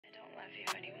love you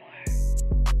anymore.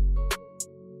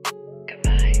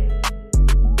 Goodbye.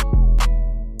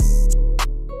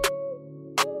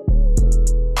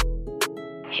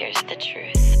 Here's the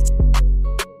truth.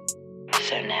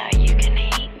 So now you can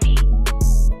hate me.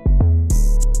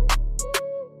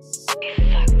 You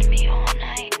fucked me all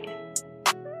night.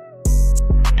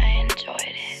 I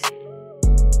enjoyed it.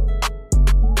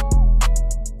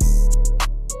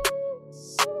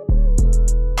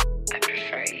 I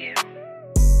prefer you.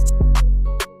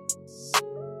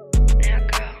 Now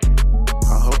go.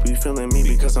 I hope you feeling me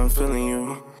because I'm feeling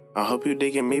you. I hope you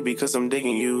digging me because I'm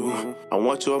digging you. I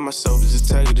want you of myself to just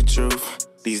tell you the truth.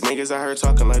 These niggas I heard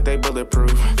talking like they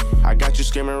bulletproof. I got you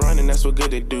screaming running, that's what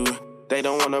good they do. They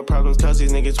don't want no problems cause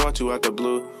these niggas want you out the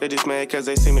blue. They just mad cause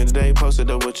they see me today posted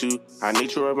up with you. I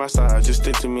need you at my side, just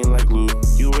stick to me like glue.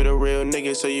 You with a real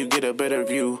nigga so you get a better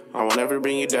view. I won't ever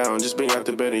bring you down, just bring out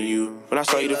the better you. When I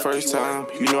saw you the first time,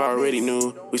 you know I already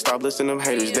knew. We stopped listening to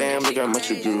them haters, damn look how much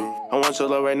you grew. I want your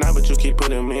love right now but you keep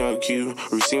putting me on cue.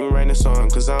 Receive me writing a song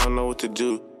cause I don't know what to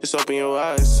do. Just open your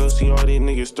eyes, so see all these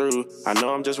niggas through. I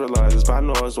know I'm just realizing, but I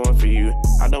know it's one for you.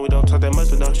 I know we don't talk that much,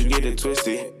 but don't you get it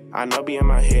twisted. I know be in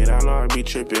my head, I know I be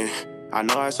tripping. I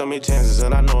know I had so many chances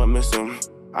and I know I missed them.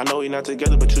 I know we not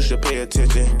together, but you should pay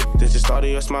attention. This just started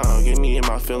your smile, get me in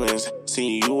my feelings.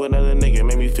 Seeing you with another nigga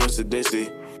made me feel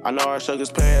sadistic. I know our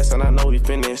struggles past and I know we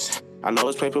finished. I know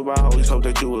it's paper, but I always hope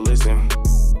that you will listen.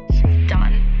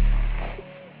 Done.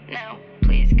 Now,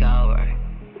 please go or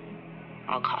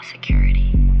I'll call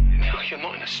security. No, you're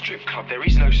not in a strip club. There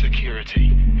is no security.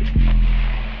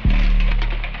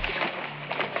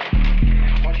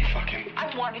 Why do you fuck him?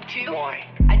 I wanted to. Why?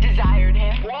 I desired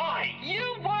him. Why?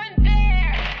 You weren't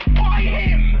there. Why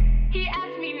him? He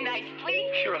asked me nicely.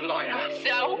 You're a liar.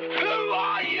 So? Who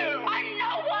are